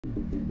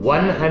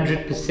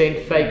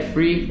100% fake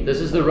free.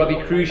 This is the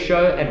Robbie Kruse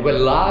show and we're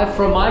live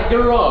from my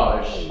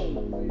garage.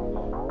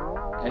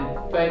 And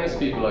famous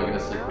people are gonna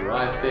sit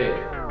right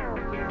there.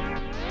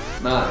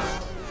 Nice.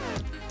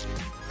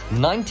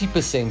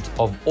 90%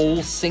 of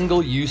all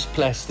single-use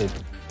plastic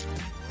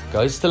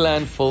goes to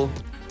landfill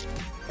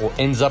or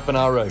ends up in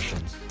our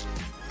oceans.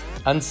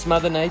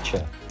 Unsmother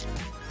nature.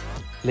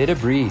 Let her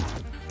breathe.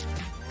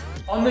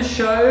 On the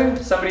show,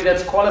 somebody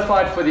that's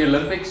qualified for the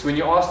Olympics, when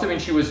you asked her when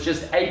she was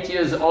just 8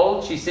 years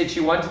old, she said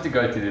she wanted to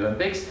go to the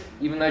Olympics,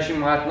 even though she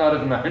might not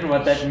have known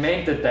what that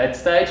meant at that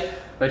stage.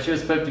 But she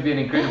was supposed to be an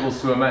incredible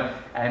swimmer,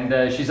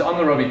 and she's on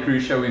the Robbie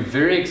Kruse show. We're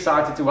very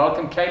excited to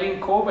welcome Kaylene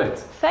Corbett.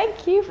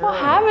 Thank you for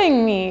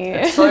having me.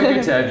 It's so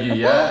good to have you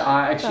here.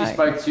 I actually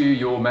spoke to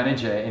your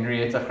manager,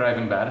 Henrietta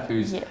Gravenberg,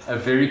 who's a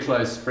very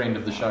close friend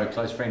of the show,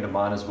 close friend of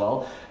mine as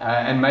well,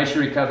 and made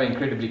her recover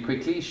incredibly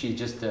quickly. She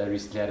just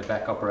recently had a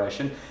back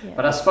operation.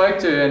 But I spoke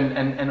to her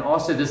and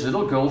asked her, this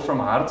little girl from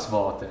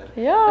Hartswater.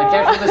 Yeah. They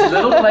came from this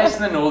little place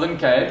in the Northern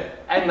Cape,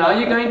 and now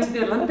you're going to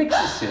the Olympics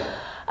this year.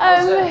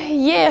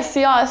 Yes,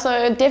 yeah, so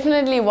it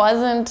definitely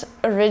wasn't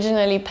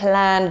originally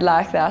planned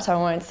like that. I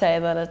won't say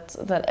that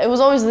it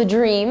was always the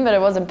dream, but it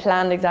wasn't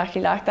planned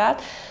exactly like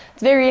that.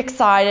 It's very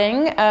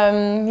exciting.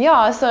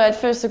 Yeah, so at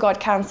first it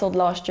got cancelled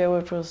last year,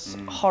 which was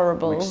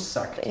horrible. Which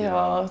sucked,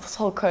 yeah, this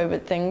whole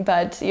COVID thing.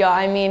 But yeah,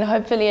 I mean,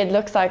 hopefully it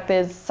looks like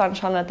there's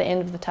sunshine at the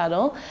end of the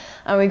tunnel.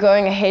 And we're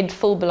going ahead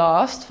full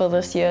blast for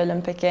this year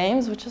Olympic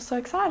Games, which is so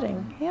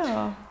exciting,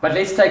 yeah. But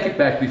let's take it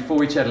back before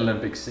we chat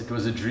Olympics. It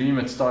was a dream,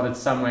 it started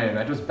somewhere, and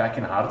that was back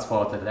in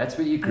Hartswater. That's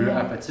where you grew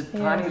up. It's a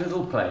tiny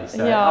little place.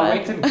 I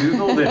went and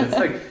Googled it. It's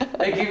like,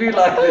 they give you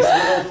like this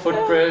little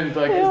footprint,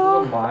 like this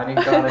little mining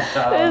kind of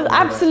town. There's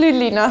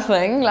absolutely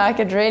nothing,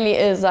 like it really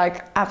is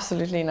like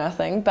absolutely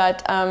nothing.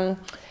 But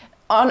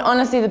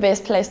honestly, the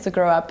best place to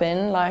grow up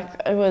in. Like,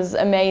 it was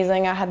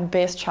amazing. I had the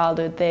best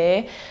childhood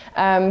there.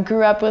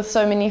 Grew up with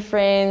so many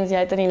friends. Jy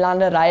het in die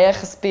landerye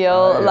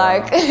gespeel.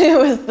 Like, it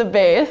was the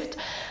best.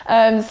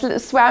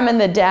 Swam in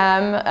the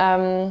dam.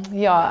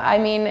 Yeah, I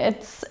mean,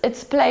 it's a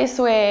place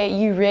where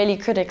you really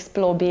could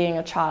explore being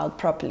a child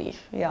properly.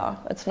 Yeah,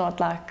 it's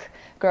not like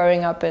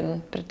growing up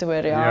in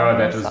Pretoria. Yeah,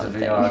 that was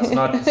it's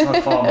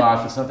not farm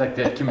life. It's not like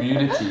that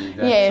community.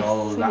 That's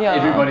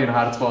everybody in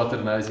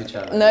Hartswater knows each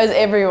other. Knows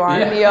everyone.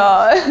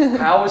 Yeah.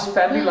 How was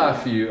family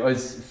life for you?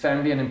 Is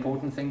family an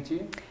important thing to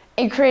you?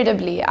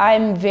 Incredibly.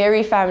 I'm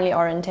very family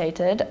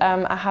orientated.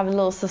 I have a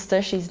little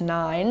sister. She's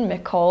 9,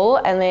 Nicole,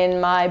 and then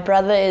my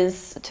brother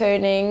is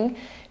turning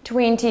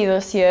 20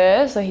 this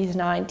year, so he's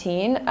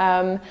 19.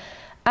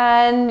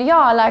 And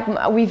yeah, like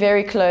we're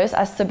very close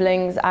as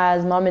siblings,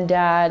 as mom and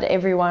dad,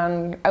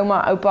 everyone,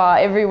 Oma, Opa,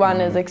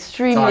 everyone is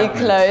extremely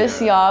close.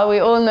 Yeah, we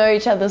all know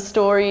each other's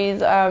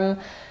stories.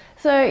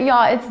 So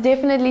yeah, it's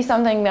definitely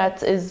something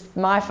that is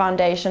my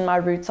foundation. My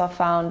roots are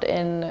found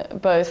in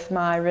both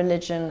my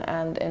religion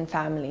and in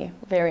family.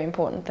 Very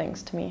important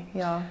things to me,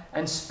 yeah.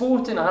 And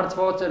sport in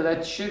Hartswater,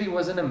 that surely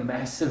wasn't a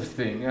massive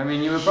thing. I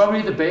mean, you were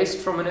probably the best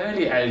from an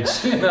early age,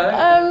 you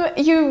know?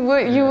 You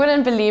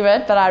wouldn't believe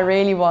it, but I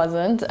really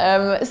wasn't.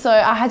 So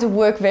I had to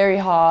work very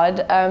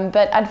hard,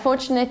 but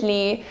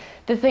unfortunately,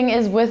 the thing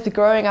is, with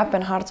growing up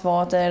in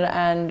Hartswater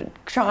and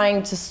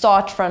trying to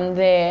start from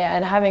there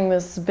and having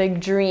this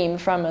big dream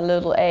from a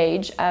little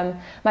age,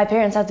 my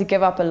parents had to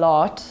give up a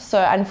lot.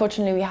 So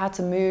unfortunately, we had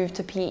to move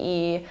to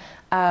PE,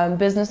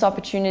 business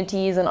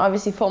opportunities, and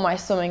obviously for my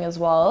swimming as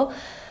well.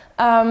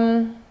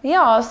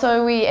 Yeah,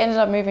 so we ended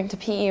up moving to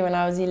PE when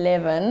I was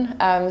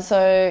 11.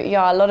 So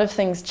yeah, a lot of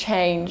things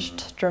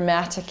changed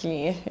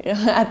dramatically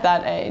at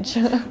that age.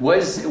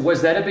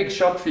 Was that a big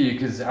shock for you?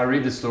 Because I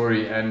read the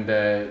story and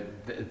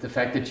the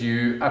fact that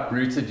you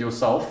uprooted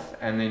yourself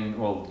and then,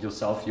 well,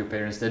 your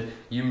parents did,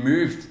 you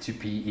moved to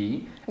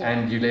PE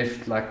and you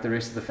left like the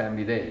rest of the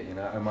family there, you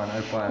know, Oma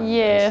and Opa and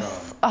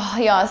yes. Oh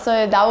yeah,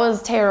 so that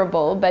was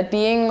terrible, but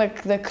being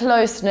like the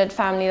close-knit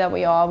family that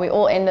we are, we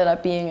all ended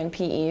up being in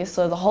PE,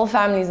 so the whole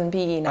family's in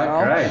PE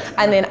now. Oh, great.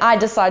 And then I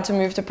decided to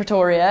move to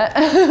Pretoria.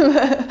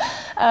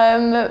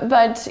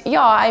 But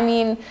yeah, I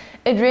mean,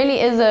 it really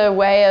is a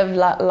way of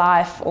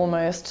life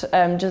almost,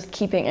 just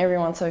keeping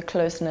everyone so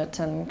close-knit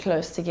and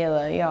close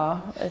together, yeah.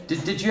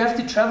 Did you have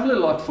to travel a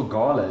lot for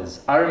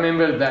galas? I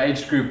remember the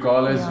age group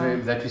galas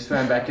that we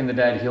swam back in the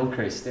day at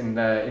Hillcrest in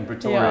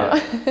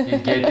Pretoria.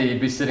 You'd get there,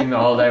 you'd be sitting the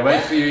whole day,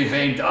 wait for your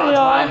event, it's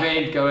my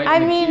event, go in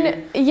the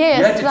queue. Yes.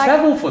 You had to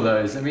travel for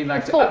those, I mean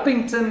like to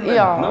Uppington and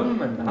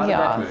Bloem, and how did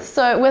that work?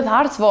 So with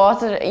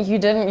Hartswater,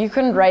 you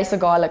couldn't race a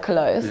gala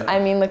close. I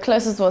mean, the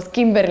closest was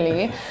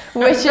Kimberley,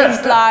 which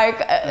is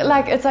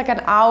like it's like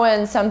an hour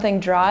and something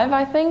drive,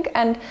 I think,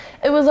 and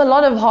it was a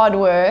lot of hard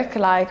work,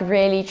 like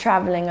really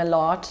traveling a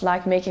lot,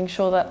 like making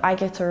sure that I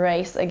get to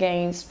race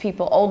against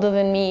people older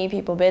than me,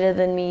 people better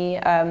than me.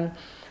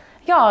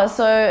 Yeah,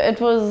 so it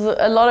was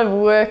a lot of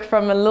work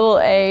from a little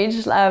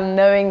age,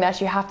 knowing that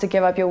you have to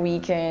give up your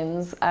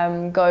weekends,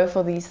 go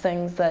for these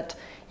things that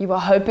you were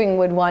hoping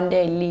would one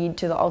day lead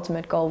to the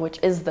ultimate goal, which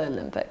is the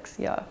Olympics.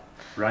 Yeah.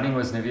 Running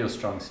was never your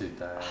strong suit,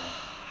 though.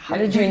 How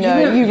did you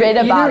know? You read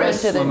about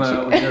it, didn't you?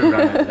 Or you're a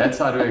runner. That's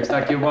how it works.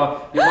 Like your mom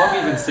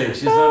even said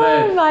she's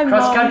not a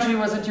cross country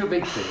wasn't your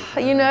big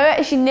thing. You know,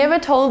 she never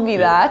told me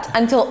that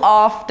until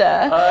after.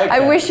 Okay. I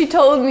wish she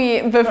told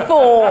me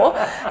before,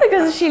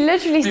 because she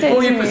literally said to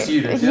me. Before you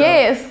pursued it.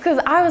 Yes, because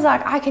I was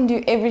like, I can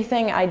do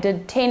everything. I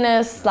did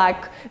tennis,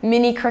 like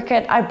mini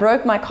cricket. I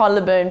broke my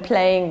collarbone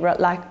playing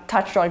like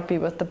touch rugby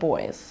with the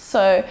boys.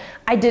 So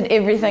I did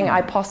everything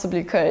I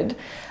possibly could.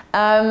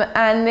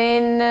 And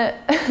then,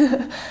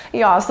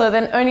 so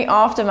then only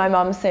after my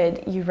mom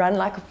said, you run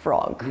like a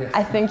frog. Yeah.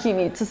 I think you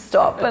need to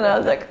stop. And I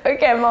was like,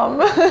 okay, mom.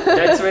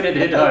 That's when it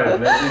hit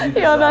home.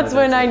 That's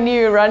when I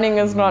knew running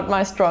is not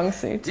my strong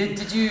suit.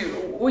 Did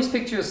you always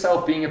picture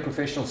yourself being a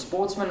professional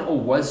sportsman, or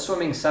was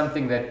swimming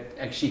something that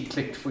actually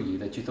clicked for you,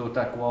 that you thought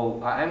like, well,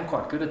 I am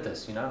quite good at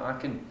this, you know, I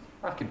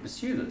can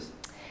pursue this?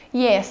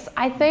 Yes,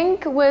 I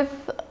think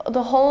with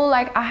the whole,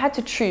 like, I had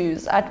to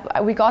choose.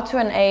 We got to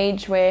an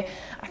age where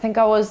I think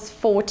I was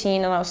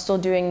 14 and I was still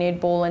doing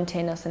netball and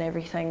tennis and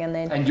everything, and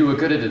then... And you were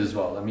good at it as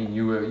well. I mean,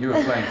 you were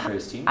playing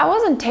first team. I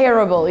wasn't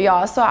terrible,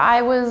 yeah. So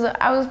I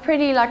was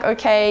pretty, like,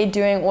 okay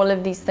doing all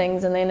of these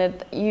things, and then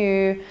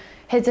you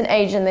hit an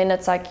age and then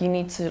it's like you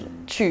need to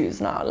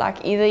choose now.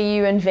 Like, either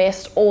you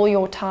invest all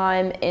your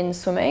time in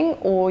swimming,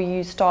 or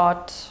you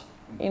start,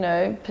 you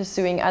know,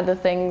 pursuing other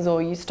things,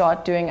 or you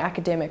start doing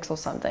academics or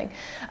something.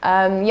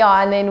 And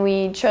then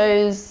we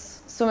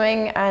chose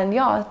swimming, and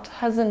it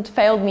hasn't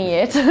failed me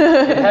yet.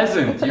 It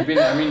hasn't.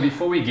 I mean,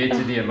 before we get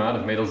to the amount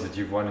of medals that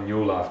you've won in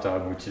your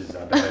lifetime, which is,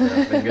 I don't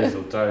know, fingers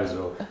or toes,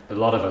 or a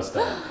lot of us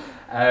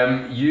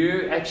don't.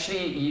 You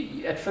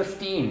actually, at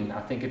 15,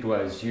 I think it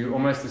was, you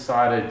almost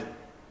decided,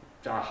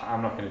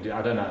 I'm not going to do.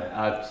 I don't know.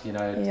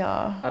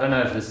 I don't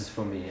know if this is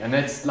for me, and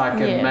that's like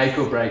a make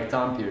or break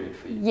time period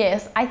for you.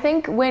 Yes, I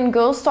think when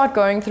girls start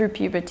going through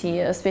puberty,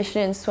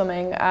 especially in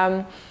swimming,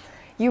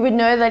 you would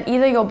know that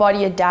either your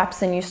body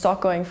adapts and you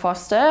start going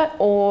faster,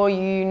 or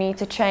you need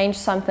to change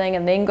something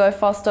and then go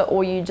faster,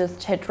 or you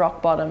just hit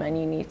rock bottom and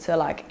you need to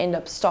like end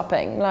up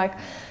stopping. Like,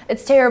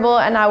 it's terrible,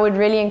 and I would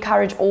really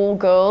encourage all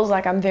girls.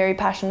 Like, I'm very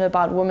passionate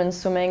about women's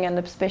swimming, and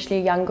especially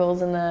young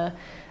girls in the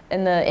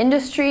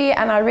industry,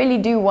 and I really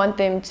do want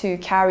them to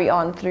carry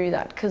on through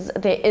that, because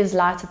there is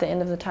light at the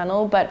end of the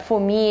tunnel. But for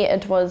me,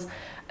 it was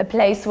a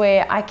place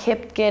where I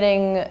kept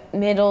getting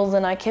medals,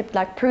 and I kept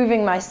like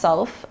proving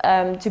myself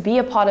to be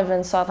a part of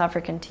a South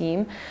African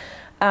team,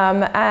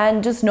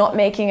 and just not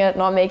making it.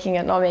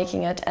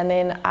 And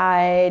then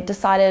I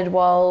decided,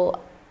 well,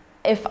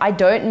 if I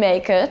don't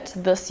make it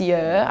this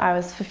year, I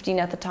was 15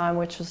 at the time,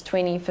 which was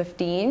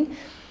 2015,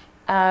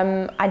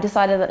 I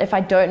decided that if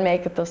I don't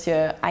make it this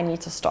year, I need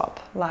to stop.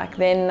 Like,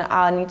 then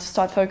I need to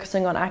start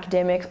focusing on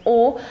academics,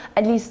 or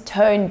at least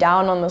tone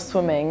down on the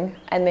swimming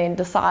and then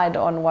decide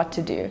on what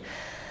to do.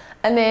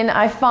 And then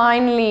I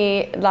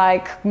finally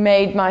like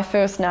made my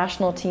first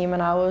national team,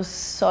 and I was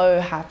so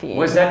happy.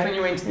 Was that when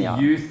you went to the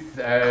youth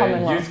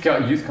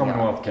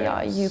Commonwealth Games?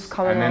 Yeah, youth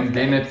Commonwealth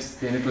Games.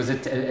 Then it was a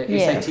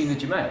SA team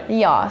that you made.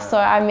 Yeah, so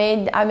I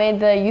made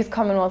the youth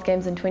Commonwealth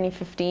Games in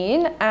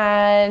 2015,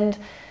 and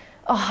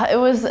it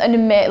was an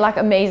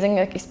amazing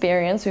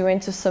experience. We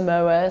went to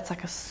Samoa. It's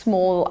like a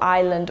small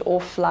island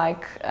off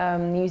like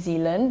New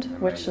Zealand,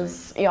 which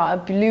is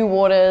blue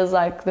waters,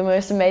 like the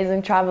most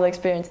amazing travel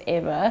experience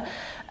ever.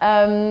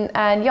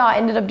 I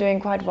ended up doing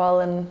quite well,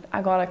 and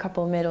I got a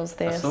couple of medals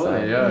there. I saw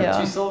that,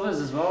 2 silvers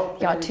as well.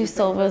 Yeah, 2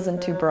 silvers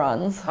and 2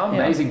 bronze. How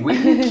amazing!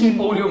 Where do you keep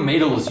all your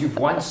medals? You've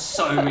won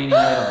so many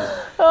medals.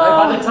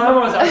 Like, by the time I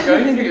was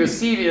going through your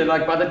CV, and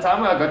like by the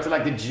time I got to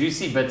like the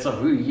juicy bits of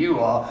who you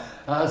are,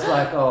 I was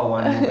like, oh,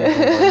 one more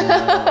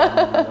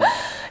medal.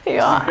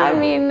 I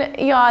mean,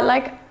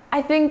 like,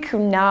 I think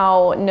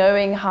now,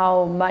 knowing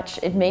how much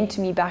it meant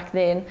to me back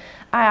then,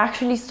 I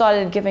actually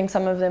started giving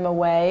some of them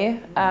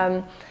away.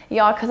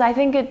 Because I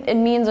think it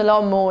means a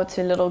lot more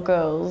to little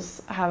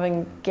girls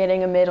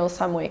getting a medal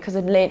somewhere, because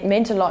it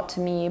meant a lot to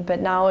me. But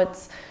now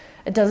it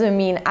doesn't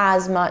mean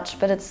as much,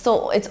 but it's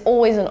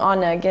always an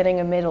honor getting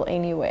a medal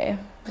anywhere.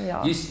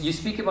 Yeah. You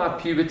speak about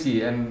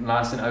puberty, and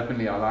nice and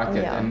openly, I like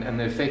it, and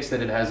the effects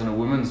that it has on a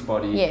woman's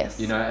body,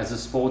 you know, as a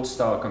sports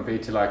star,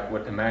 compared to like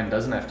what a man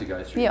doesn't have to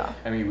go through. Yeah.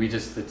 I mean, the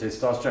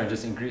testosterone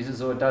just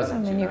increases, or it doesn't.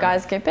 And then you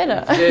guys get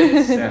better.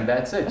 And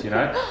that's it, you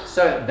know.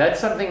 So that's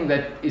something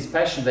that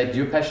that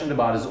you're passionate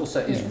about,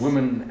 is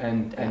women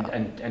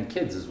and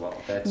kids as well.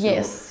 That's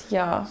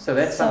So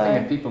that's something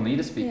that people need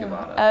to speak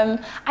about.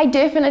 I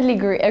definitely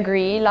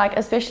agree, like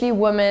especially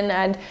women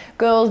and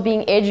girls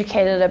being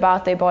educated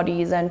about their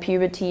bodies and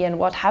puberty and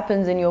what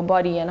happens in your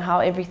body and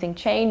how everything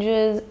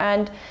changes.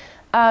 And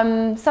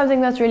something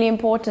that's really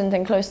important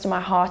and close to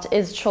my heart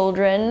is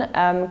children,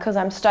 because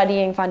I'm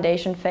studying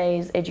foundation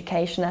phase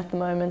education at the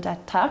moment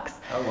at Tux.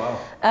 Oh wow.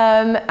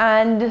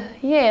 And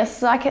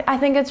yes, I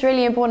think it's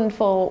really important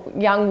for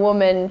young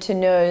women to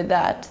know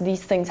that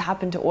these things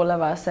happen to all of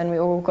us, and we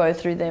all go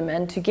through them,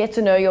 and to get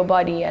to know your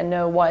body and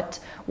know what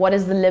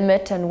is the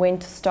limit and when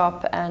to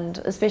stop, and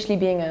especially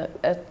being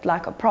a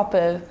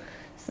proper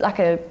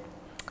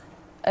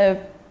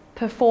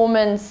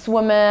performance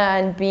swimmer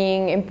and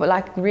being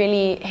like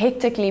really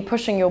hectically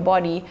pushing your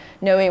body,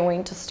 knowing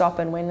when to stop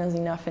and when is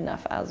enough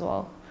as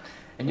well.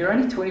 And you're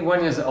only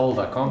 21 years old.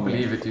 I can't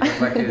believe it. You've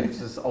got like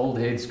this old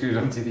head screwed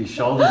onto these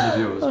shoulders of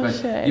yours. But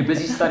shame. You're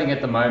busy studying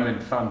at the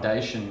moment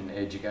foundation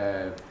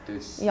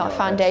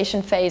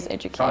foundation phase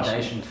education.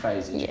 Foundation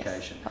phase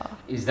education. Yes.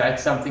 Is that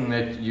something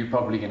that you're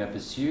probably going to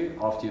pursue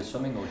after your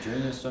swimming or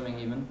during your swimming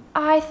even?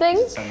 I think,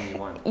 is it something you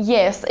want?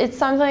 Yes, it's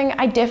something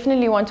I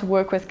definitely want to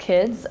work with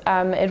kids.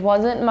 It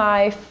wasn't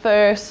my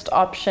first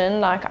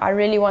option. Like, I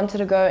really wanted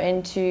to go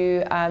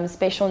into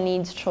special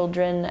needs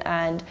children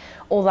and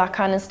all that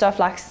kind of stuff,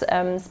 like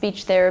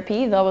speech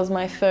therapy. That was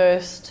my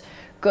first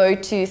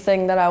go-to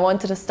thing that I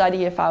wanted to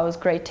study if I was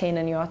grade 10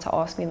 and you had to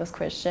ask me this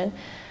question.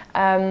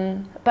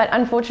 But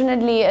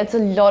unfortunately, it's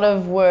a lot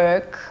of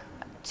work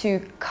to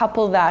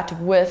couple that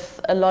with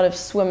a lot of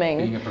swimming.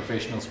 Being a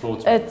professional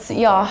sportsman. It's,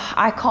 yeah,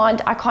 I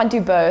can't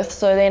do both.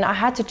 So then I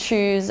had to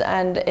choose,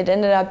 and it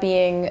ended up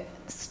being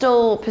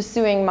still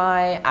pursuing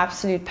my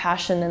absolute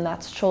passion, and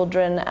that's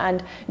children.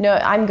 And no,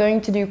 I'm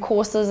going to do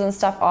courses and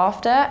stuff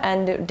after,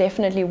 and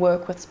definitely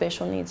work with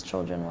special needs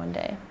children one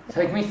day.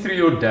 Take me through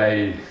your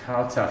day.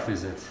 How tough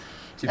is it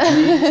to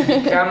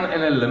become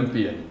an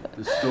Olympian?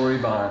 The story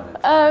behind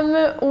it.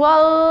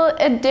 Well,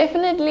 it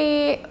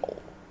definitely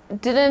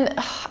didn't.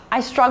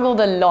 I struggled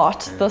a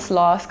lot this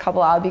last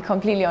couple. I'll be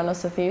completely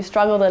honest with you.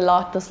 Struggled a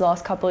lot this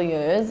last couple of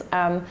years.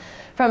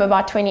 From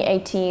about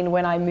 2018,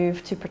 when I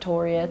moved to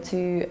Pretoria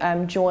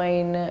to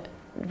join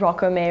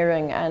Rocco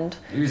Meiring and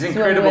he was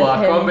incredible.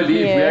 I can't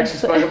believe we actually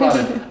spoke about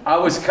it. I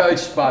was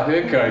coached by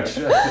her coach.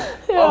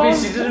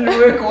 Obviously, didn't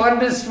work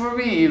wonders for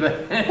me.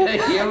 But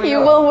here we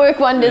are. Will work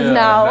wonders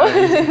now. No,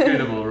 he's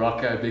incredible,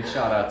 Rocco. Big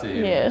shout out to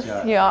him. Yes,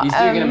 He's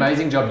doing an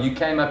amazing job. You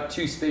came up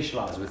to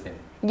specialise with him.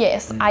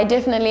 Yes,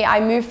 I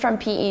moved from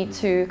PE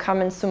to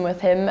come and swim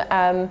with him.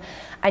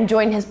 And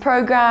joined his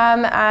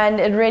program, and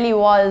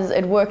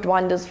it worked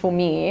wonders for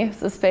me,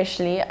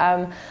 especially.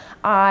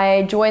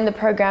 I joined the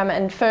program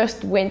and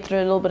first went through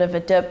a little bit of a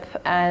dip,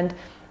 and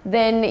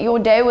then your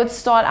day would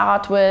start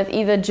out with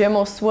either gym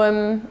or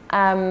swim,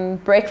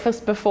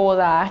 breakfast before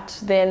that,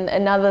 then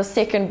another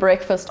second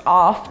breakfast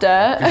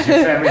after. Because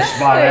you're famished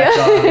by that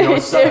time, you're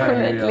so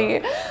definitely.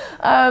 hungry.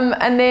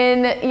 And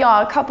then,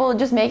 a couple,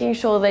 just making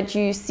sure that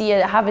you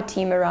have a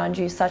team around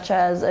you, such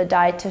as a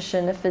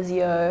dietitian, a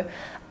physio,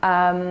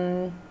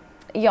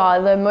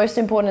 the most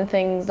important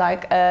things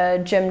like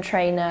a gym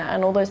trainer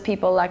and all those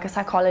people, like a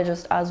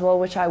psychologist as well,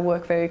 which I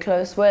work very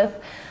close with.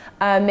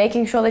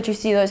 Making sure that you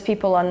see those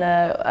people on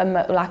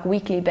a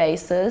weekly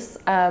basis.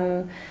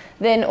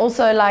 Then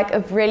also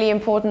really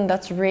important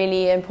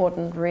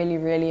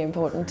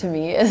to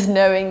me is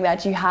knowing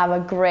that you have a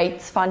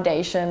great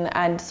foundation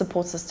and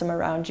support system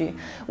around you,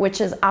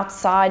 which is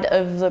outside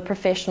of the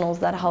professionals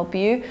that help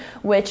you,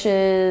 which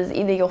is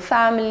either your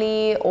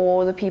family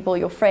or the people,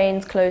 your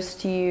friends close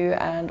to you,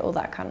 and all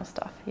that kind of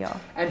stuff. Yeah.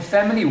 And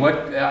family,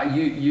 what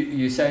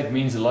you say it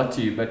means a lot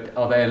to you, but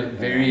are they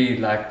very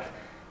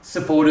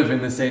supportive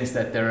in the sense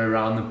that they're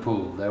around the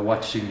pool, they're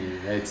watching you,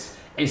 it's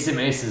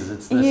SMSs,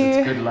 it's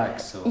good luck?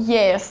 So.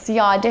 Yes,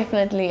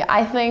 definitely.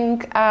 I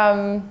think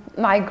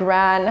my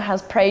gran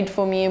has prayed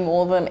for me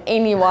more than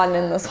anyone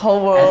in this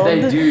whole world.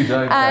 And they do,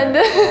 don't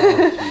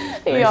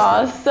they?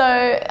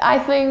 So I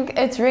think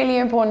it's really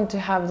important to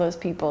have those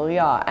people,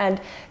 and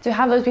to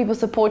have those people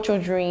support your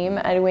dream,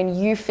 and when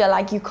you feel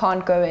like you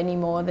can't go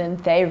anymore, then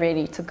they're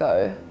ready to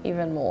go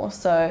even more.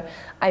 So,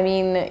 I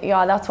mean,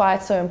 that's why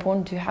it's so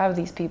important to have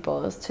these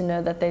people, is to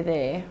know that they're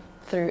there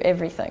through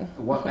everything.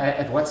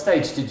 At what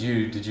stage did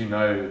you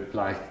know,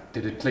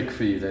 did it click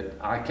for you that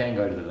I can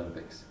go to the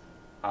Olympics?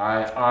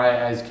 I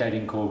as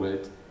Kaylene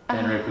Corbett,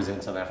 can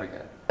represent South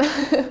Africa?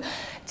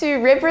 To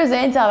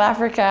represent South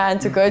Africa and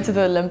to go to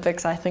the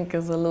Olympics, I think,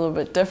 is a little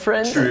bit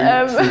different. True.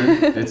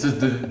 It's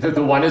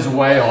the one is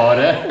way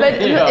harder. But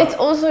it's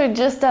also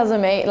just as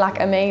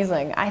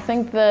amazing. I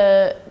think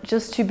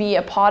just to be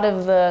a part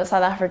of the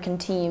South African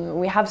team,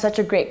 we have such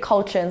a great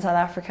culture in South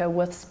Africa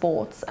with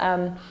sports.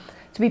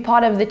 To be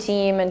part of the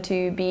team and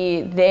to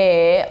be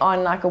there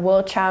on a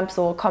World Champs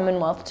or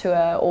Commonwealth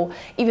Tour or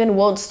even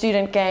World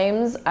Student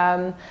Games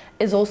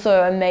is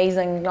also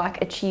amazing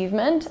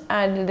achievement.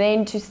 And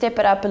then to step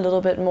it up a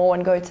little bit more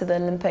and go to the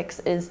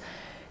Olympics is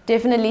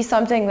definitely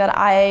something that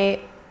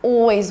I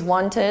always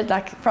wanted.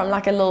 From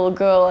a little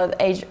girl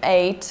at age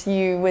 8,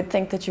 you would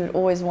think that you would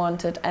always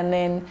want it, and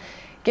then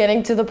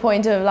getting to the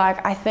point of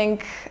I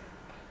think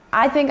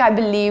I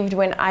believed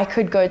when I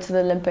could go to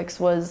the Olympics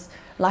was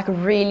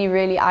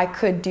really I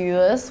could do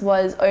this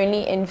was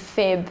only in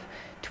Feb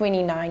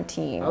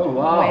 2019. Oh,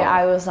 wow. Where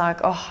I was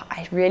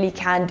I really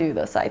can do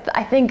this. I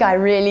think I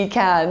really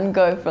can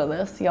go for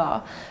this,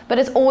 But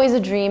it's always a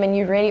dream, and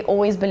you really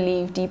always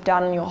believe deep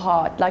down in your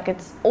heart.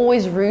 It's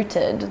always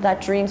rooted,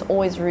 that dream's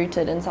always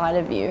rooted inside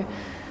of you.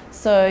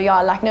 So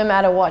yeah, like no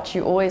matter what,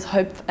 you always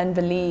hope and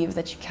believe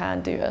that you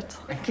can do it.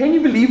 And can you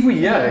believe we're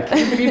here? Can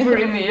you believe we're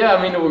in the year?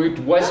 I mean, it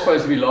was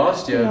supposed to be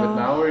last year, Yeah. but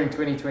now we're in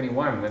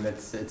 2021, and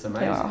it's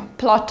amazing. Yeah.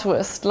 Plot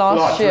twist. Last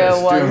Plot year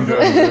twist, was. dum,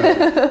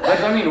 dum, dum.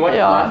 But I mean, what would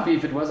Yeah. life be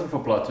if it wasn't for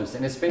plot twist?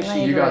 And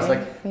especially you guys,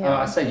 like Yeah.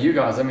 I say, you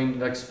guys. I mean,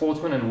 like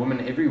sportsmen and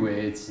women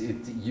everywhere.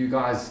 You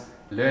guys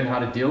learn how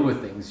to deal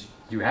with things.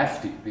 You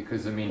have to,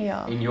 because I mean,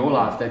 Yeah. in your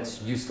life,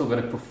 that's you still got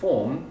to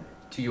perform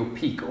to your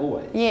peak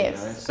always. Yes.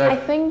 You know? So, I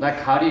think, like,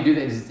 how do you do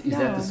that? Is that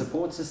Yeah. the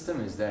support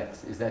system? Is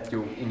that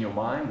your in your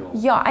mind? Or?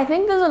 Yeah, I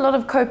think there's a lot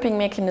of coping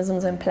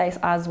mechanisms in place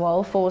as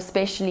well for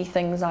especially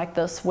things like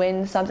this.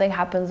 When something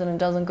happens and it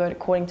doesn't go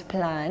according to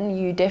plan,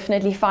 you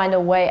definitely find a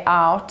way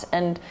out,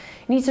 and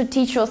you need to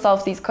teach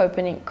yourself these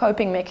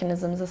coping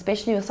mechanisms,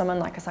 especially with someone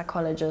like a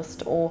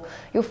psychologist or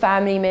your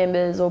family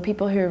members or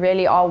people who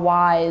really are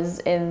wise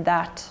in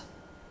that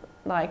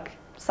like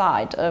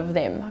side of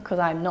them, because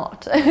I'm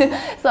not.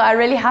 So I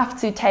really have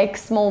to take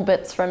small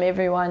bits from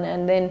everyone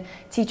and then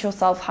teach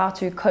yourself how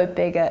to cope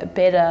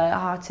better,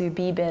 how to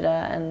be better,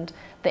 and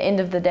at the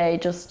end of the day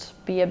just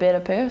be a better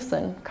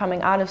person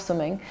coming out of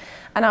swimming.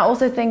 And I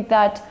also think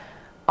that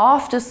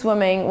after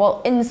swimming,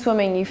 well, in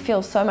swimming you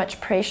feel so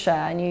much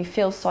pressure and you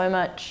feel so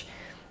much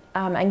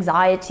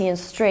anxiety and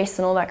stress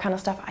and all that kind of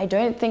stuff. I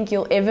don't think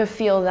you'll ever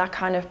feel that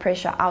kind of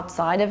pressure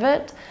outside of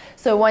it.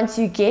 So once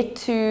you get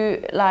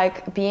to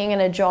like being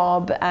in a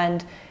job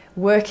and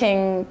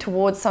working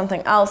towards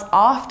something else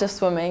after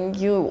swimming,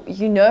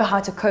 you know how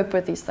to cope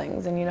with these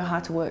things and you know how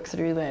to work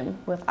through them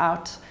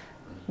without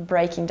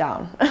breaking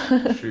down.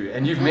 True.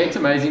 And you've met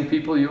amazing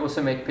people. You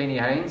also met Penny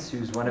Haynes,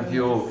 who's one of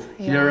your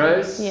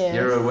heroes,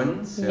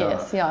 heroines.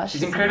 Yes, yeah.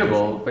 She's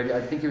incredible, but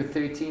I think you were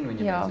 13 when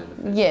you met her.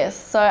 Yes,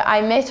 so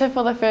I met her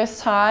for the first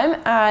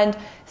time, and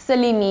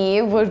silly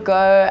me would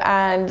go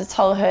and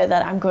tell her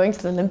that I'm going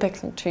to the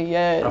Olympics in 2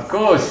 years. Of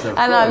course.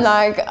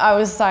 I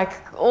was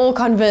like all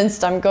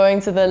convinced I'm going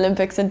to the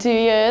Olympics in 2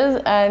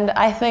 years, and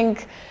I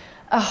think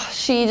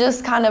she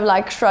just kind of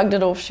like shrugged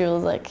it off. She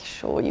was like,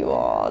 sure you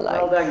are.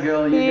 Like, well done,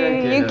 girl.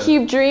 You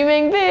keep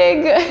dreaming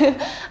big.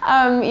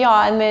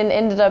 And then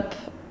ended up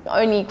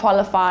only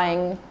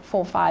qualifying 4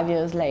 or 5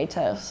 years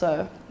later.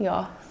 So,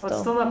 yeah. Well,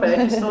 it's still not bad.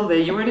 You're still there.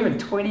 You weren't even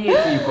 20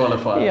 yet when you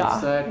qualified.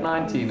 Yeah. So at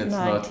 19, it's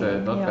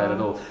 19, not bad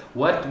at all.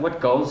 What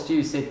goals do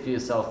you set for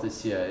yourself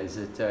this year? Is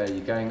it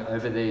you're going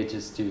over there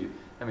just to,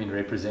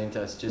 represent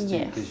us just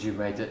because you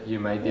made it? You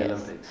made the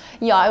Olympics.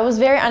 Yeah, it was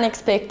very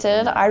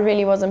unexpected. I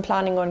really wasn't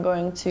planning on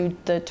going to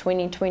the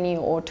 2020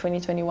 or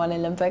 2021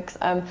 Olympics.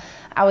 I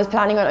was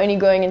planning on only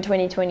going in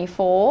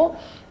 2024.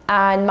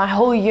 And my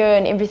whole year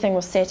and everything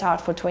was set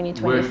out for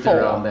 2024. Worked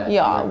around that.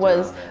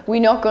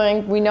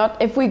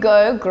 If we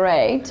go,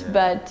 great,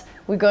 but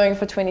we're going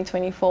for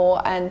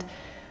 2024. And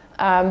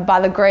by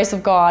the grace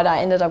of God, I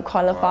ended up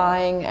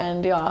qualifying,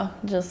 and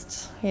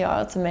it's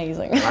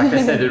amazing. Like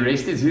I said, the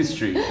rest is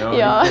history. No,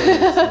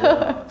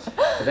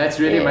 But that's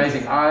really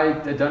amazing. I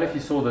don't know if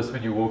you saw this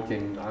when you walked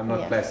in. I'm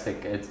not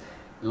plastic. It's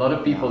a lot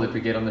of people that we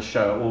get on the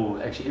show,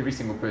 or actually every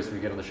single person we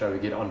get on the show, we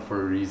get on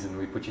for a reason.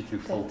 We put you through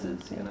filters,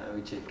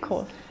 we check.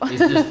 Is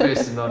this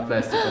person not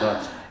plastic or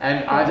not?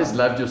 And I just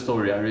loved your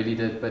story, I really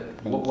did. But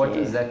what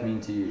does that mean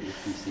to you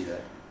if you see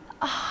that?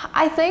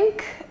 I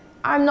think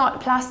I'm not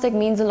plastic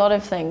means a lot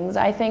of things.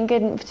 I think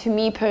to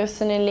me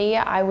personally,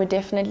 I would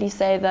definitely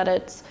say that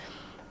it's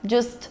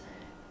just,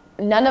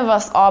 none of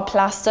us are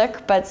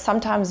plastic, but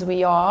sometimes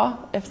we are,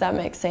 if that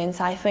makes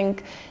sense. I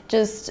think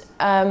just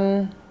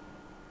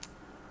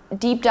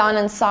deep down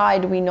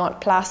inside we're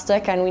not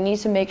plastic, and we need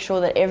to make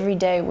sure that every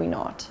day we're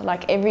not.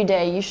 Like every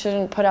day you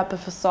shouldn't put up a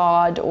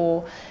facade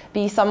or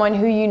be someone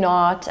who you're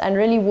not, and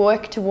really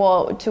work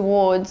towards the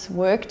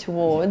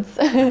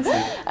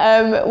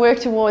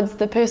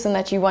person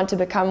that you want to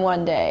become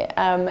one day,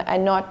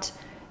 and not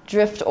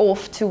drift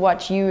off to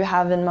what you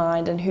have in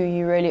mind and who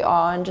you really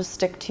are, and just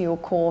stick to your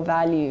core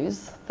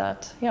values.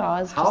 That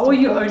is just How are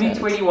you only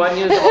 21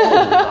 years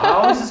old?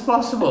 How is this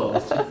possible?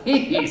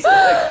 Jeez,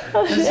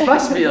 this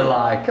must be a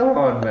lie. Come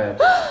on, man.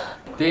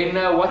 Then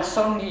what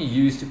song do you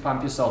use to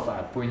pump yourself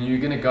up when you're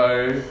going to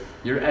go,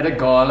 you're at a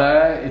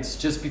gala, it's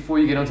just before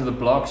you get onto the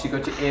blocks, you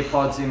got your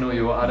AirPods in or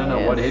your, I don't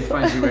know what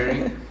headphones you're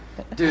wearing.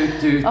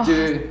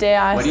 Dare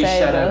I what do you say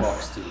shadow this?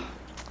 box to?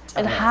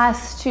 It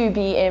has to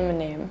be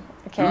Eminem.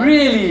 Okay?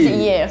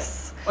 Really?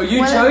 Yes. Are you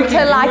joking? You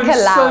won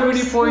so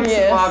many points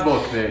in my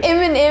book there.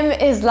 Eminem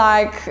is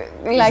like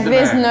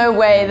there's no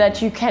way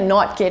that you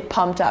cannot get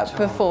pumped up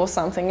before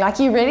something. Like,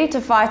 you're ready to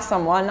fight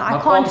someone. I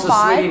can't fight. My palms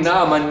are sweaty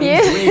now. My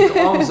knees weak.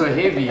 Arms are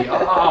heavy. You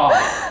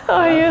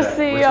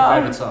see. What's your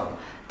favorite song?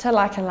 To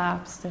Like a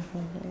Lapse,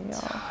 definitely.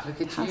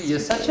 Look at you. You're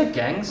such a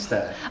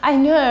gangster. I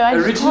know.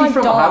 Originally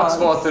from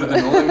Hartswater, the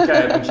Northern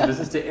Cape, and she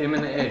listens to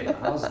Eminem.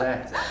 How's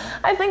that?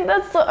 I think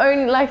that's the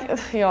only,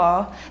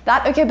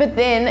 but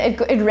then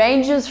it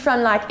ranges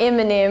from like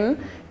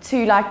Eminem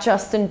to like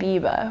Justin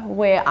Bieber,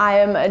 where I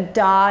am a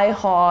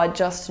die-hard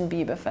Justin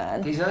Bieber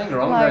fan. There's nothing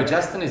wrong Like, though.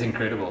 Justin is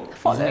incredible. He's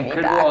follow an me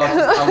incredible back.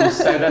 artist. I will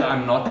say that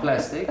I'm not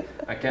plastic.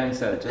 I can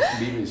say that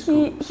Justin Bieber is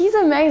cool. He's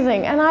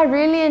amazing, and I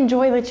really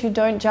enjoy that you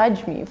don't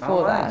judge me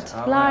for I that.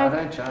 won't. I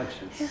don't judge.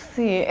 You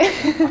see. I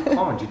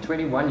can't. You're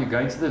 21. You're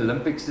going to the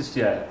Olympics this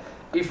year.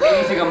 If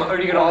anything, I'm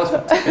only going to ask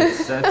for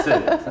tickets. That's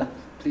it.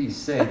 Please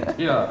send.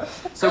 Yeah.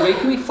 So where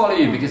can we follow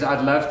you? Because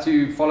I'd love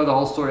to follow the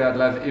whole story. I'd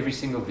love every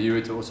single viewer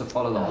to also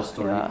follow the whole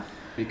story. Yeah.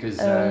 Because,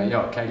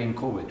 Kaylene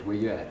Corbett, where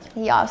you at?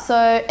 Yeah,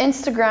 so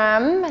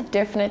Instagram,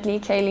 definitely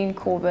Kaylene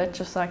Corbett,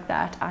 just like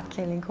that, at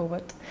Kaylene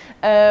Corbett.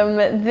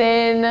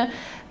 Then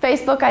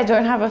Facebook, I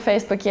don't have a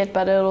Facebook yet,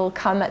 but it'll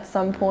come at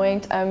some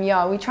point.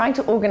 We're trying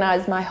to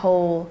organize my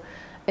whole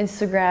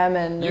Instagram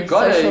and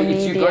social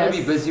media. You've got to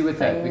be busy with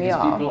that, because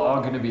yeah. people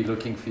are going to be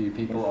looking for you.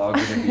 People are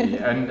going to be,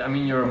 and I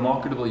mean, you're a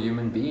remarkable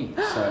human being.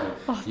 So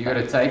you got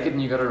to take it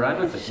and you got to run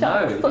with it.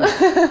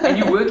 And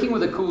you're working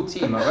with a cool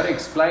team. I've got to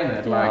explain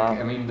that. Yeah. Like,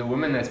 I mean, the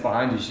woman that's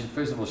behind you,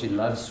 first of all, she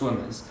loves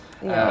swimmers.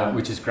 Yeah.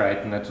 Which is great,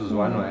 and that was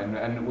one way.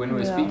 And when we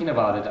were speaking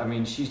about it, I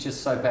mean, she's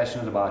just so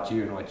passionate about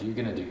you and what you're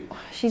gonna do.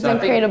 She's so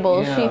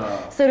incredible. Think,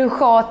 yeah. She's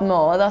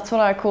surrogatma, that's what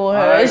I call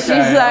her. Okay, she's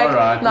like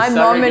right. my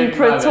mom in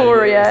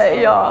Pretoria. Mother,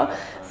 yes, yeah. right.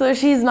 So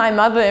she's my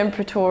mother in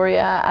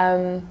Pretoria.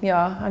 I'm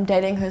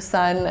dating her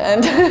son,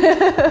 and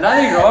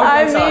nothing wrong.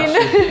 I mean,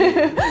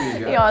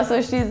 yeah.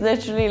 So she's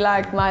literally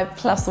like my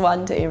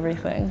 +1 to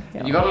everything.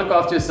 Yeah. You got to look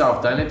after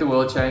yourself. Don't let the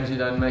world change you.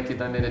 Don't let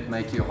it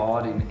make you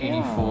hard in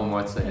any form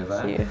whatsoever.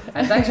 Thank you.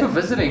 And thanks for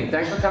visiting.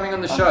 Thanks for coming on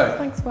the show.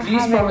 Thanks for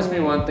Please having promise me.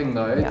 me one thing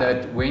though,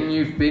 that when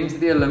you've been to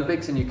the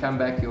Olympics and you come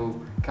back,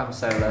 you'll come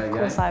say hello again. Of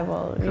course I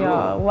will. Cool.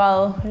 Yeah.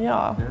 Well,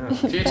 yeah.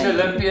 Future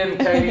Olympian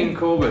Kaylene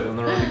Corbett on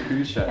the Robbie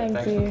Kruse show.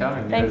 Thanks for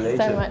coming. Thank you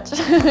so much.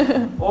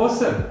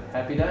 Awesome.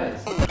 Happy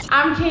days.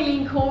 I'm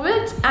Kaylene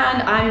Corbett,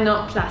 and I'm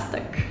not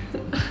plastic.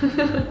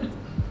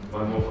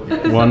 One more for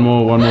that. One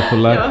more for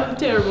luck. Yeah,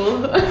 terrible.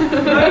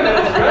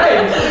 That's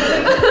great.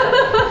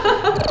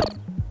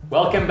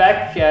 Welcome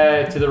back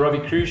to the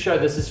Robbie Kruse show.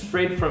 This is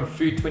Fred from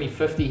Food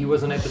 2050. He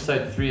was on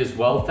episode 3 as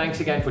well. Thanks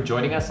again for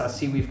joining us. I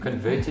see we've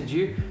converted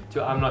you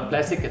to I'm Not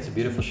Plastic. It's a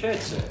beautiful shirt,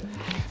 sir.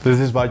 This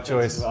is by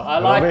choice. Well, I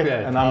like Robbie,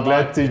 that. and I'm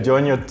glad to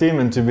join your team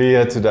and to be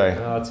here today.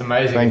 Oh, it's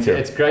amazing. Thank you.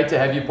 It's great to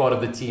have you part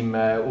of the team.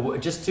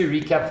 Just to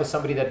recap for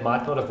somebody that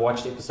might not have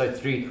watched episode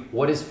 3,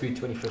 what is Food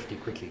 2050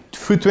 quickly?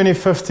 Food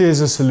 2050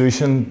 is a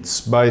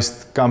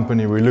solutions-based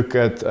company. We look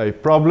at a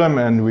problem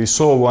and we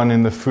saw one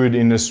in the food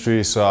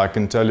industry, so I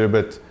can tell you a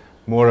bit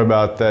more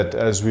about that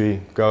as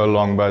we go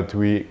along. But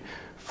we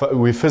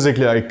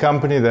physically are a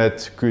company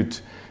that could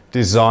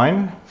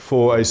design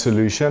for a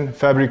solution,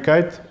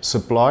 fabricate,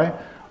 supply,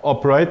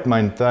 operate,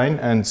 maintain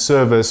and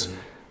service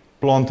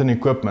plant and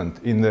equipment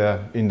in the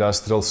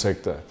industrial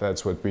sector.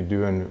 That's what we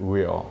do and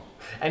we are.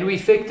 And we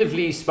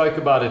effectively spoke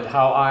about it.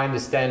 How I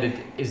understand it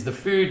is the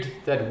food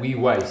that we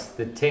waste,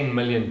 the 10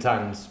 million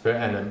tons per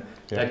annum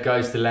that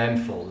goes to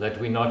landfill, that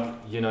we're not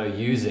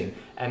using,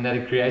 and that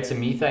it creates a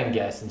methane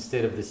gas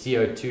instead of the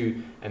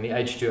CO2 and the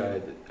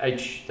H2O.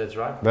 That's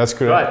right? That's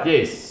correct. Right,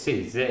 yes.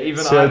 See,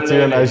 even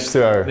CO2 and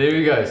H2O. There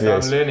we go, so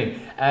yes. I'm learning.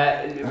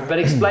 But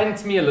explain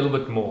to me a little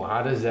bit more.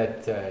 How does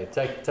that,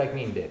 take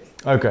me in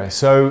depth? Okay,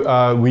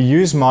 so we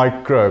use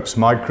microbes.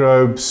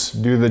 Microbes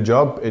do the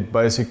job. It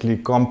basically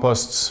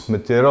composts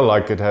material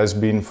like it has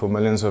been for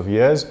millions of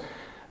years.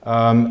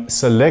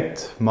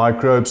 Select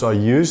microbes are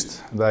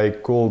used. They're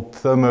called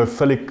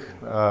thermophilic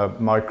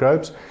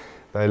microbes.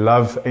 They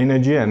love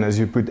energy, and as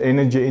you put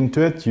energy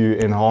into it, you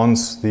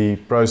enhance the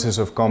process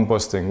of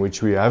composting.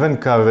 Which we haven't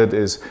covered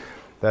is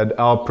that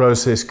our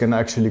process can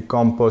actually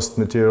compost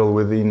material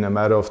within a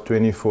matter of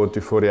 24 to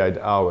 48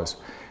 hours.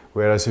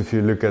 Whereas if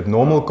you look at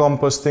normal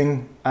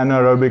composting,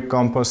 anaerobic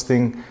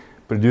composting,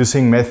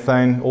 producing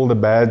methane, all the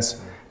bads,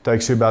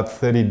 takes you about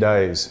 30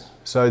 days.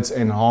 So it's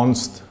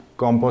enhanced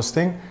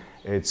composting.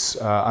 It's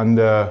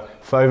under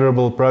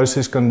favorable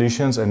process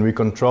conditions, and we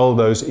control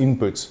those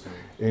inputs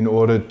in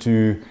order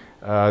to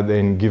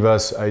then give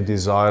us a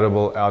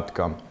desirable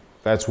outcome.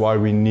 That's why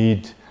we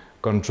need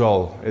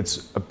control.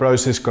 It's a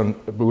process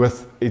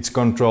with its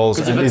controls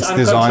and its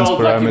design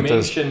parameters. Like you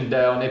mentioned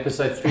on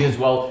episode 3 as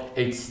well,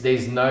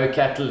 there's no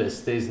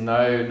catalyst, there's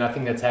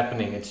nothing that's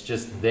happening. It's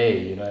just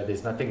there.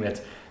 There's nothing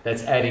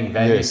that's adding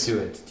value to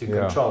it, to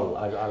control.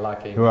 I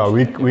like it. Well,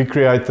 we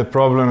create the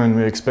problem and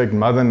we expect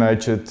Mother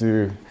Nature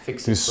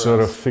to sort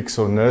of fix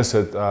or nurse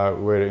it,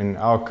 where in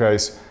our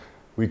case,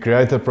 we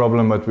create the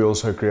problem, but we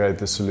also create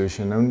the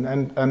solution.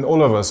 And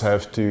all of us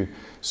have to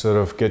sort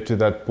of get to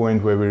that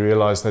point where we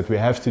realize that we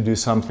have to do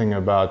something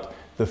about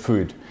the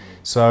food.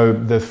 So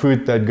the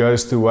food that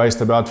goes to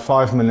waste, about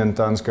 5 million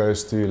tons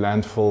goes to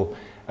landfill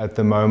at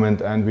the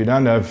moment, and we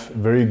don't have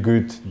very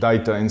good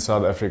data in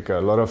South Africa.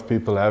 A lot of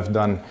people have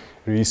done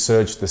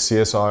research. The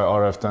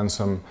CSIR have done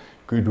some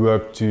good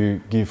work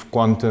to give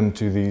quantum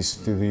to these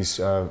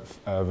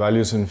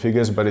values and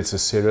figures, but it's a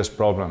serious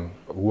problem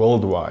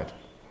worldwide.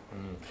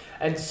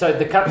 And so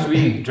the cups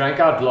we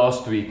drank out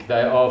last week,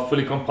 they are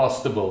fully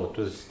compostable. It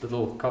was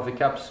little coffee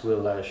cups.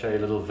 We'll show you a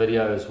little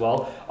video as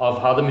well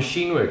of how the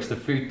machine works, the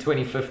Food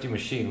 2050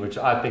 machine, which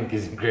I think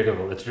is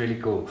incredible. It's really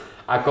cool.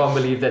 I can't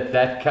believe that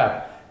that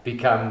cup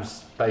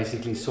becomes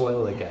basically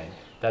soil again.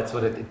 That's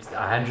what it's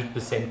 100%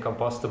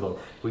 compostable.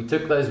 We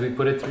took those, we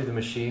put it through the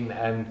machine,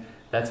 and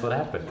that's what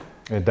happened.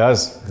 It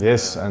does,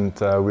 yes, and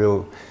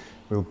we'll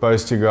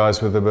post you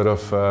guys with a bit of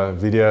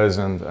videos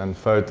and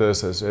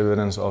photos as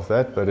evidence of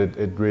that, but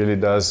it really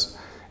does,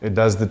 it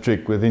does the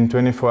trick. Within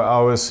 24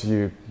 hours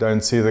you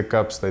don't see the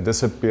cups, they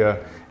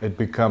disappear, it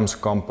becomes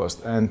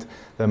compost. And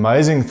the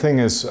amazing thing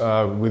is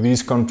with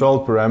these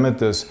control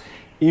parameters,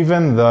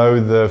 even though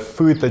the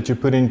food that you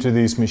put into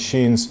these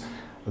machines,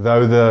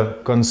 though the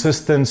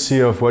consistency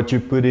of what you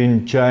put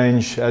in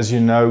change, as you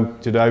know,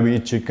 today we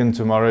eat chicken,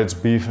 tomorrow it's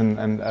beef,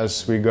 and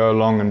as we go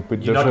along and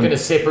put You're different... not going to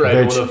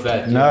separate all of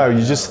that. No,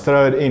 you just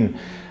throw it in.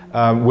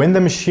 When the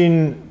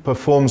machine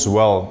performs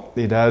well,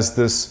 it has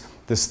this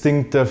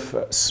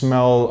distinctive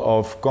smell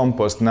of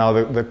compost. Now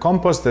the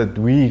compost that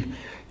we,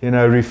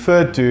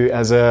 refer to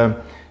as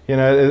a,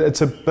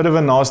 it's a bit of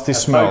a nasty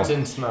smell.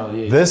 Potent smell,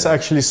 yes. This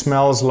actually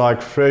smells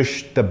like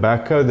fresh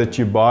tobacco that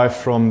you buy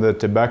from the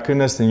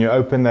tobacconist, and you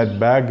open that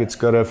bag, it's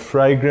got a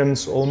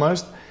fragrance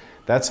almost.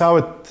 That's how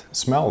it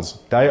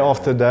smells, day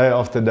after day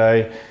after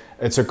day.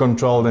 It's a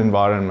controlled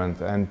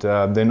environment, and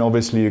then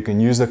obviously you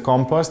can use the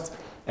compost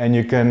and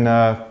you can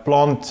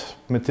plant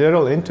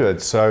material into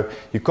it. So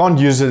you can't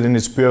use it in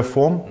its pure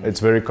form, it's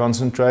very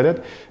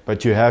concentrated,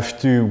 but you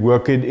have to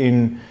work it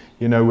in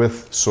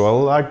with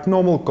soil like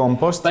normal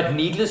compost. But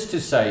needless to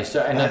say,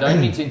 so, and I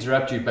don't need to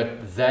interrupt you,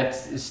 but that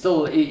is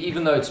still,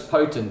 even though it's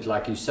potent,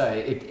 like you say,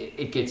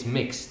 it gets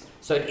mixed.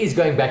 So it is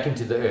going back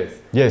into the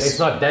earth. Yes. It's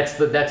not, that's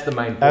the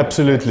main point.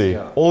 Absolutely.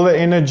 Yeah. All the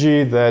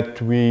energy that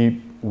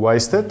we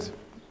wasted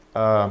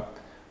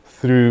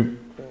through,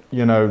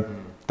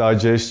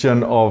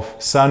 digestion of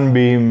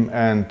sunbeam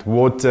and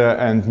water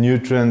and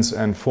nutrients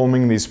and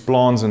forming these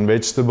plants and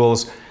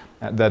vegetables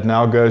that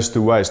now goes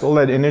to waste. All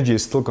that energy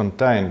is still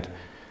contained.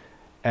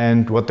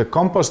 And what the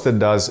composter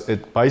does,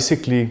 it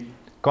basically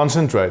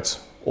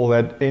concentrates all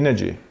that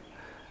energy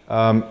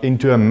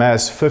into a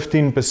mass,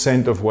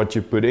 15% of what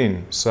you put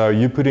in. So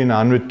you put in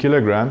 100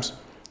 kilograms,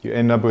 you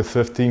end up with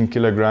 15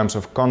 kilograms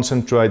of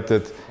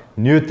concentrated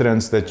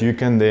nutrients that you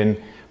can then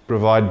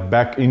provide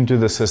back into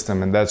the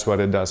system, and that's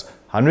what it does.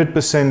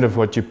 100% of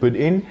what you put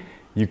in,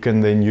 you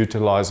can then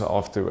utilize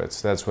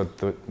afterwards. That's what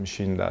the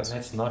machine does. And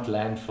that's not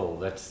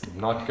landfill. That's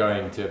not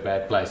going to a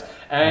bad place.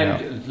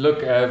 And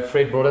look,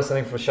 Fred brought us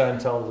something for show and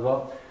tell as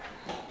well.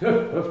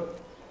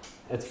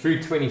 It's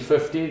Food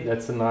 2050.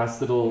 That's a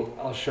nice little,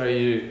 I'll show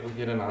you, we'll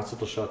get a nice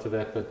little shot of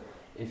that. But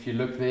if you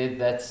look there,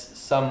 that's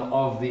some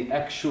of the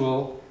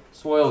actual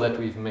soil that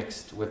we've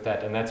mixed with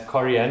that. And that's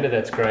coriander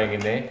that's growing in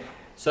there.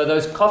 So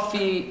those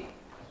coffee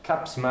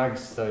cups,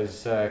 mugs,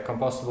 those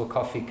compostable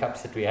coffee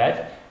cups that we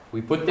had, we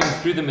put them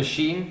through the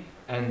machine,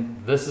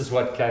 and this is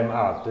what came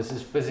out. This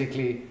is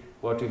physically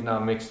what we've now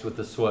mixed with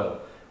the soil.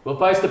 We'll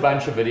post a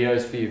bunch of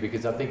videos for you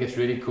because I think it's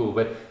really cool.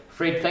 But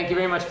Fred, thank you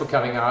very much for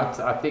coming out.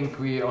 I think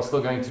we are still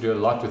going to do a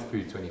lot with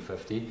Food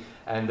 2050,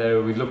 and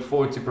we look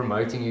forward to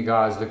promoting you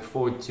guys, look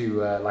forward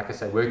to, like I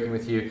say, working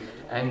with you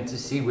and to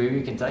see where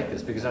we can take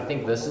this, because I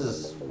think this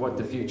is what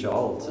the future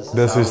holds.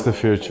 This is the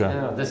future.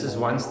 Yeah, this is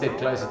one step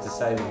closer to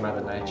saving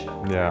Mother Nature.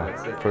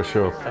 Yeah, for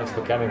sure. Thanks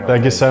for coming.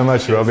 Thank you so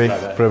much, Robbie.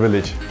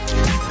 Privilege.